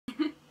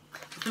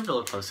Move a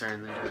little closer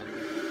in there.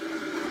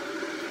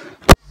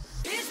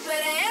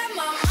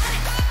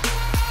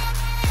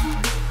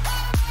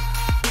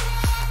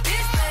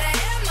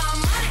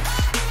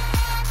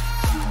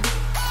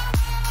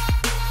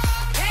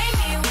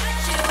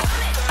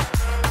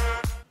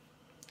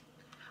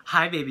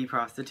 Hi baby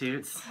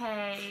prostitutes.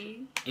 Hey.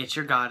 It's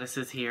your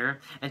goddesses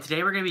here. And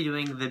today we're going to be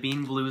doing the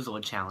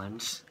BeanBoozled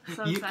challenge.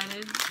 So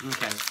excited.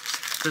 Okay.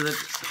 So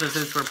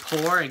since we're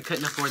poor and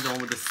couldn't afford the one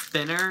with the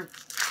spinner.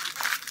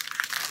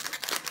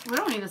 We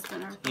don't need a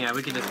spinner. Yeah,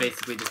 we can just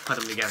basically just put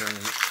them together and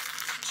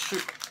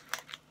shoot.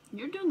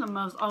 You're doing the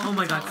most. Oh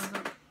my god.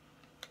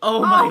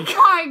 Oh my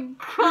god.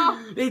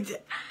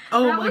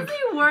 Oh that my was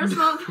the worst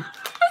most.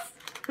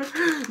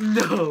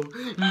 No,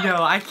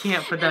 I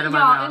can't put that in my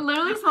mouth. mouth. It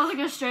literally smells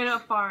like a straight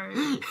up fart.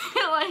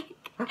 like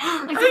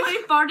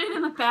somebody farted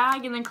in the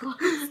bag and then closed.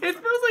 It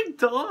smells like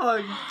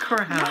dog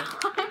crap.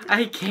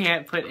 I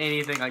can't put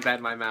anything like that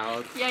in my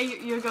mouth. Yeah,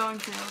 you're going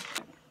to.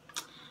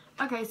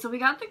 Okay, so we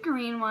got the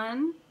green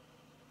one.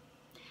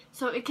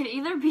 So it could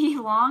either be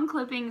long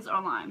clippings or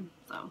lime.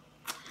 So,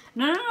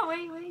 no,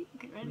 wait.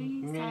 Okay,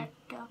 ready, set,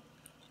 go.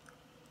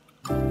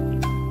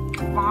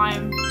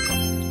 Lime.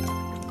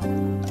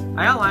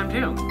 I got lime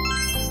too.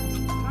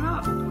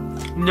 Oh.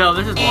 No,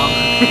 this is long.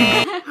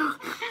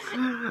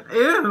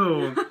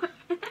 Ew.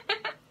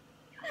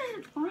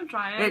 I want to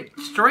try it. It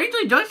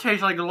strangely does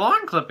taste like a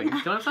lawn clipping. Do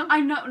you know something? I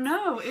know,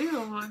 no,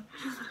 ew.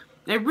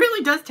 It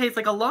really does taste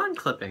like a lawn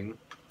clipping.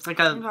 Like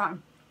a. Okay.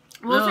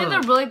 We'll save the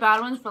really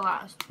bad ones for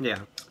last. Yeah.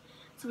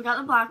 So we got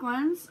the black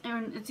ones,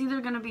 and it's either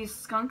gonna be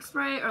skunk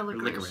spray or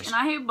licorice. And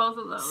I hate both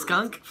of those.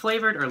 Skunk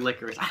flavored or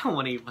licorice? I don't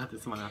want to even put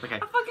this in my mouth. Okay. I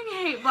fucking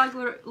hate black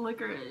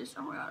licorice.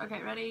 Oh my god.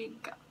 Okay, ready?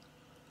 Go.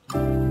 Oh.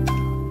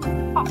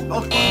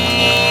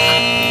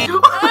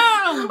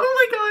 Oh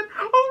my god!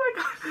 Oh my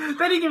god!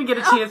 That didn't even get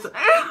a chance. That,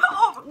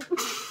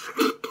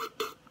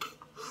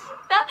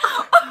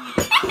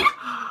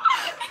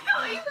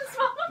 it even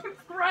smelled like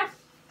breath.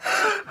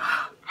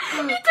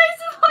 It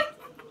tasted like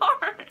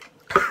fart.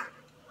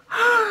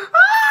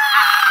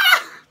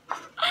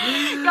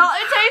 Y'all,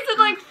 it tasted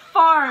like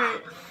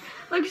fart.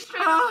 Like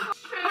straight up.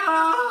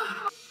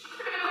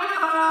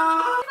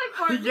 Like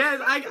fart.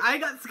 Yes, I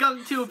got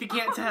skunk too, if you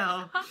can't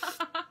tell.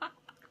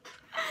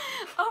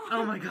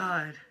 Oh my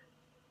god.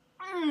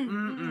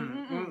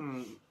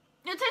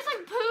 It tastes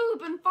like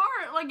poop and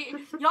fart. Like,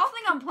 y'all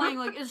think I'm playing,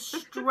 like, it's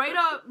straight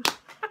up.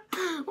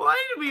 Why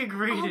did we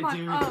agree to do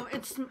that? Oh,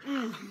 it's...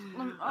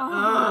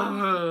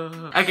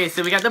 Okay,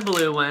 so we got the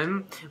blue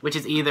one, which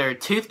is either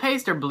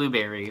toothpaste or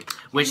blueberry,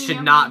 which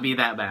should not be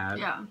that bad.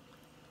 Yeah.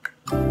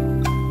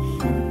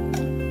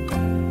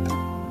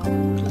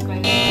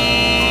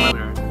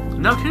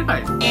 No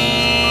toothpaste.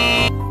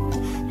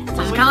 This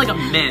is kind of like a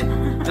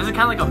mint. This is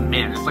kind of like a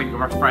mint. It's like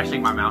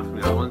refreshing my mouth from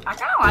the other one. I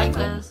kind of like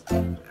this.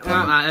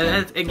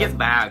 It gets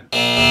bad.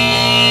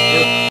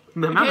 It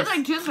tastes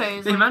like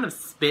toothpaste. The amount of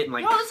spit and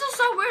like... No, this is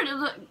so weird.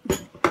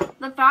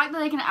 The fact that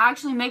they can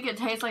actually make it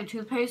taste like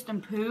toothpaste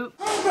and poop.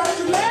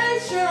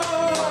 Congratulations!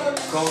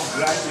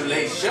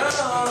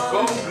 Congratulations!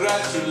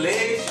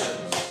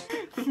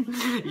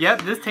 Congratulations!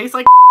 Yep, this tastes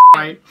like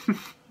right.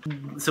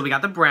 So we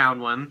got the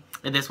brown one,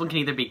 and this one can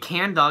either be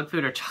canned dog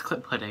food or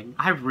chocolate pudding.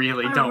 I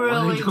really don't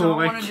want to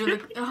do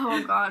it.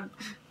 Oh god.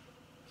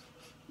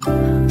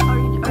 Are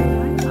you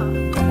doing it?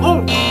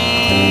 Oh!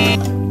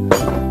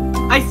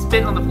 I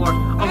spit on the floor. Oh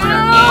my god.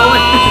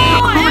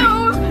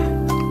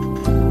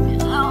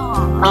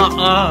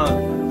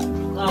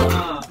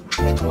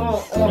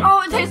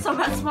 Oh, it tastes so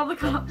bad. Smell the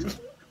cup.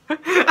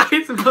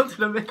 I smelled it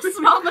a bit.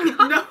 Smell the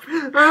cup. No.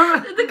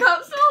 The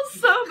cup smells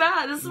so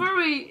bad. This is where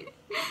we...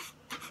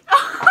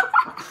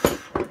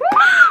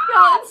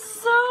 Y'all, it's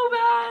so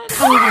bad.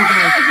 Oh my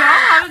god. If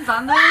y'all haven't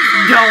done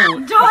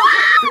this,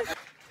 Don't.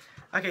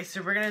 Okay,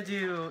 so we're gonna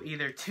do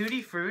either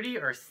Tutti Frutti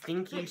or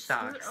Stinky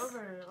Socks. Scoot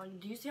over. Like,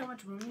 do you see how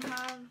much room you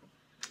have?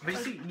 But you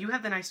see, you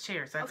have the nice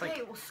chair, so that's okay,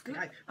 like... well, scoot.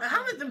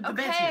 How is the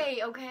bench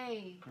here?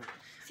 Okay.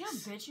 See how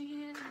bitchy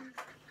he is?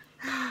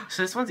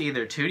 So this one's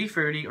either Tutti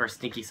Frutti or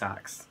Stinky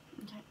Socks.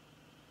 Okay.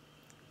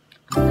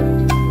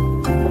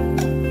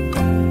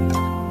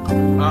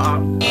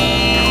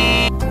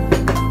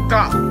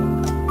 Stop.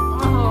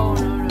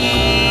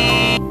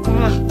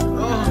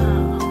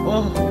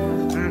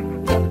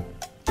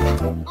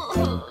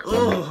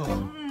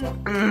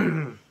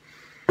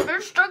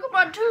 They're stuck in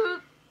my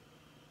tooth.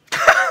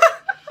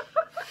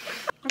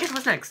 Okay, so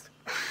what's next?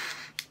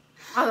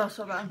 Oh, that's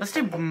so bad.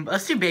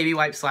 Let's do baby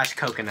wipe /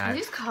 coconut. Are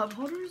these cup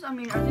holders? I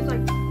mean, are these like...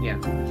 Yeah.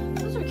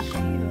 Those are cute.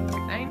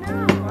 I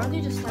know. Or are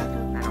they just stacked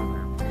up? I don't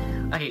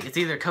know. Okay, it's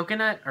either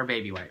coconut or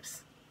baby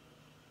wipes.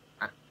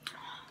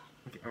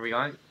 Okay, are we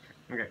going?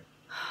 Okay.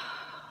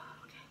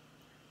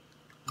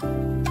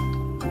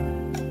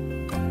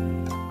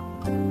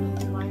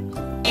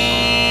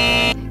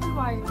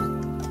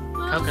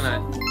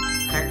 Coconut.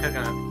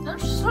 Coconut.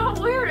 That's so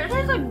weird. It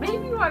tastes like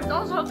baby wipes. I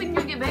was hoping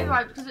you'd get baby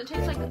wipes because it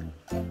tastes like...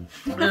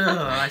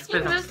 I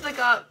spit you missed the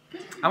cup.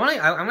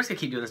 I'm just gonna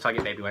keep doing this till I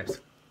get baby wipes.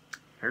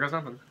 Here goes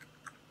nothing.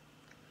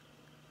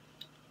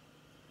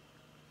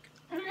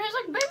 It tastes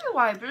like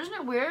wipe. Isn't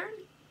it weird?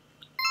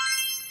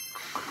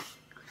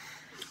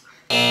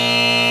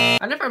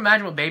 I never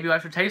imagined what baby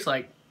wipes would taste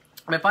like.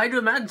 But if I do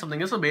imagine something,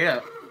 this will be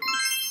it.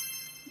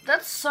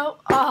 That's so.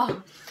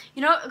 Oh.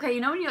 You know, okay,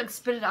 you know when you like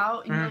spit it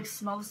out and you like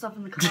smell the stuff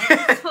in the cup?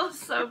 It smells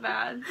so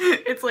bad.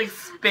 It's like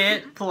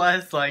spit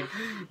plus like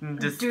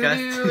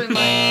disgusting. Doo-doo and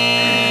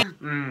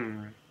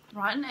like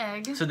rotten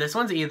egg. So this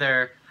one's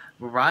either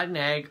rotten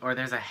egg or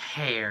there's a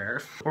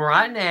hair.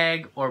 Rotten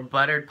egg or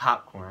buttered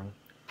popcorn.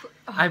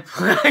 Oh.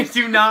 I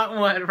do not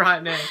want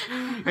rotten egg.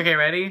 Okay,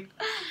 ready?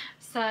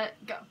 Set,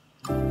 go.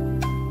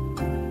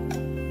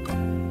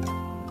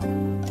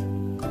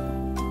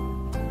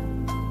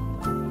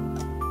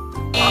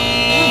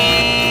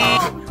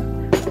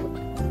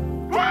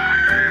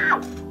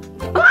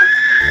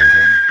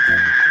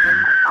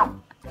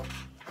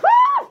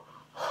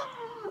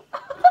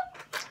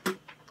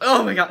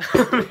 Oh my god.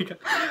 Oh my god.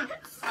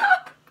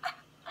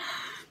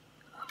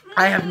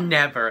 I have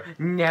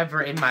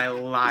never in my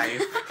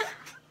life.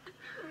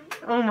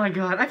 Oh my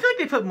god. I feel like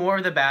they put more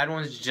of the bad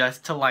ones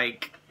just to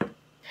like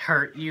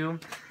hurt you.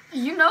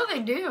 You know they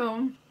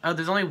do. Oh,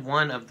 there's only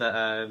one of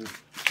the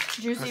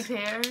Juicy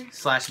pear.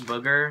 slash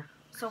booger.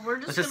 So we're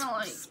Let's just just gonna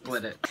like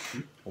split it.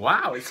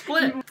 Wow, it's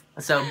split.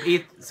 So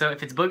if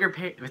it's booger,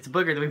 if it's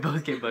booger, then we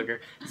both get booger.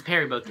 If it's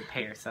pear, we both get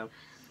pear. So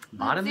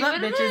bottoms Let's see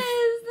up, what it bitches. is.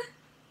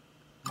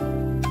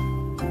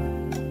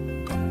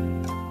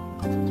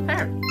 It's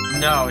pear.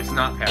 No, it's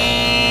not pear.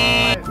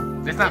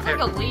 It's not It's pear. like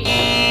a leaf.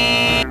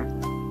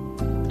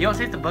 You don't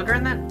taste the booger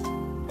in that?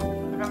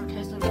 I've never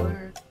tasted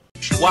booger.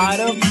 Why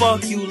the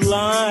fuck you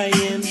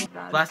lying?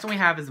 The last one we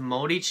have is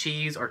moldy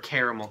cheese or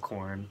caramel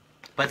corn.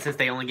 But since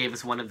they only gave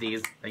us one of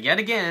these yet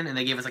again, and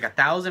they gave us like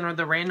 1,000 of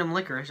the random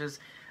licorices,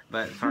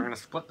 but so we're gonna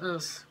split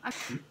this.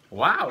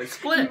 Wow, it's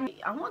split.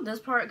 I want this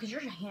part because your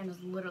hand is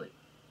literally.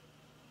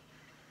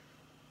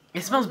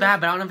 It smells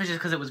bad, but I don't know if it's just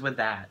because it was with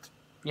that.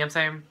 You know what I'm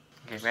saying?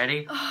 Okay,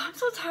 ready? Oh, I'm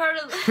so tired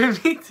of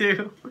this. Me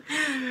too.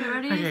 Okay,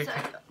 ready? Okay.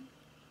 Set, go.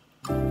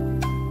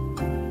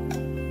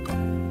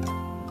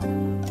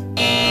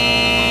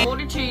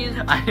 Moldy cheese.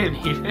 I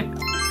didn't eat it.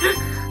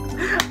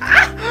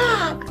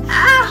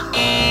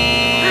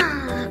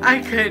 I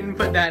couldn't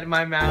put that in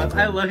my mouth.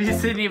 I love you,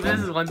 Sydney, but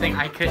this is one thing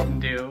I couldn't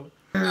do.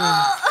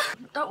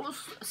 That was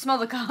smell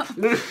the cup.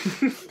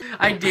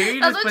 I dare you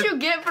That's to what put, you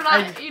get for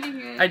not eating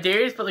it. I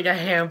dare you to put like a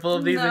handful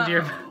of these into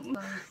your No.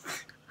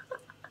 mouth.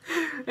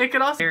 It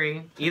could also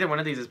vary. Either one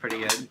of these is pretty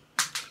good.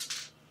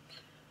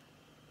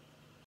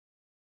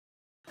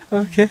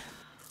 Okay.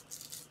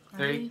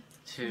 3,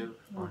 2,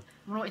 1. I'm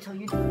gonna wait till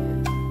you do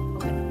it.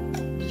 Okay.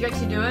 Did you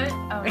actually do it?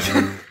 Oh,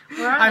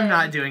 where are I'm they?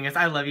 not doing this.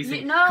 I love you,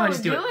 Sydney. No, Come on,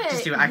 just do it.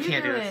 Just do it. I You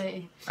can't do this.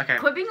 it. Okay.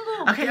 Quit being a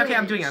little Okay, okay,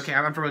 I'm bitch. doing it. Okay,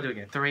 I'm for real doing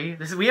it. 3.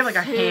 We have like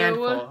a 2,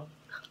 handful.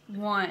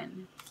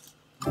 1.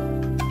 Is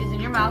in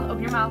your mouth.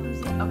 Open your mouth and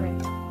see. Okay.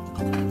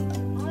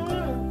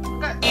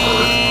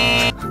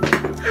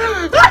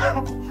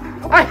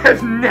 I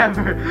have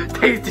never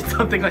tasted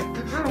something like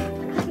this.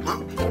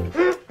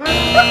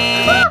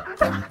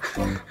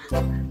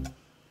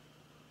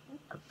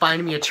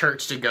 Find me a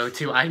church to go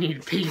to. I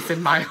need peace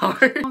in my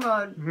heart. Oh my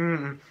god.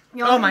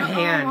 Oh, my Oh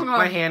hand. my God.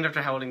 My hand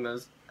after holding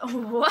those.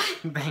 What?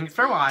 Thanks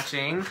for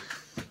watching.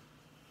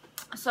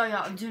 So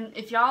y'all,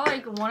 if y'all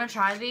like want to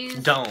try these,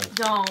 Don't.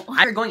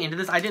 Going into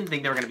this, I didn't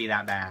think they were going to be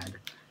that bad.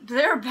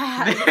 They're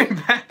bad. They're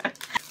bad.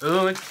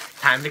 Ooh, it's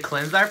time to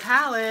cleanse our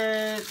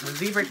palate with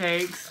zebra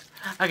cakes.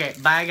 Okay,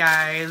 bye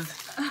guys.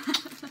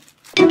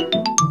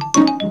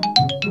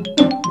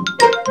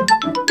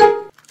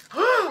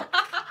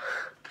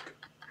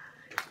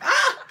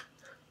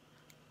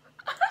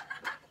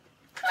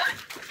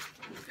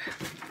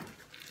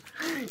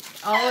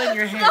 All in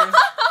your hair.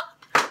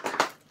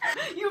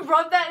 You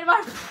rubbed that in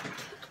my.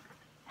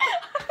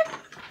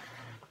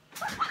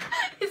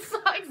 It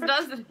sucks,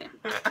 doesn't it?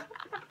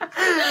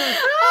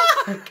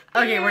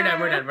 Okay, we're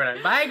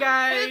done. Bye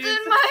guys. It's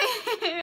in my hair.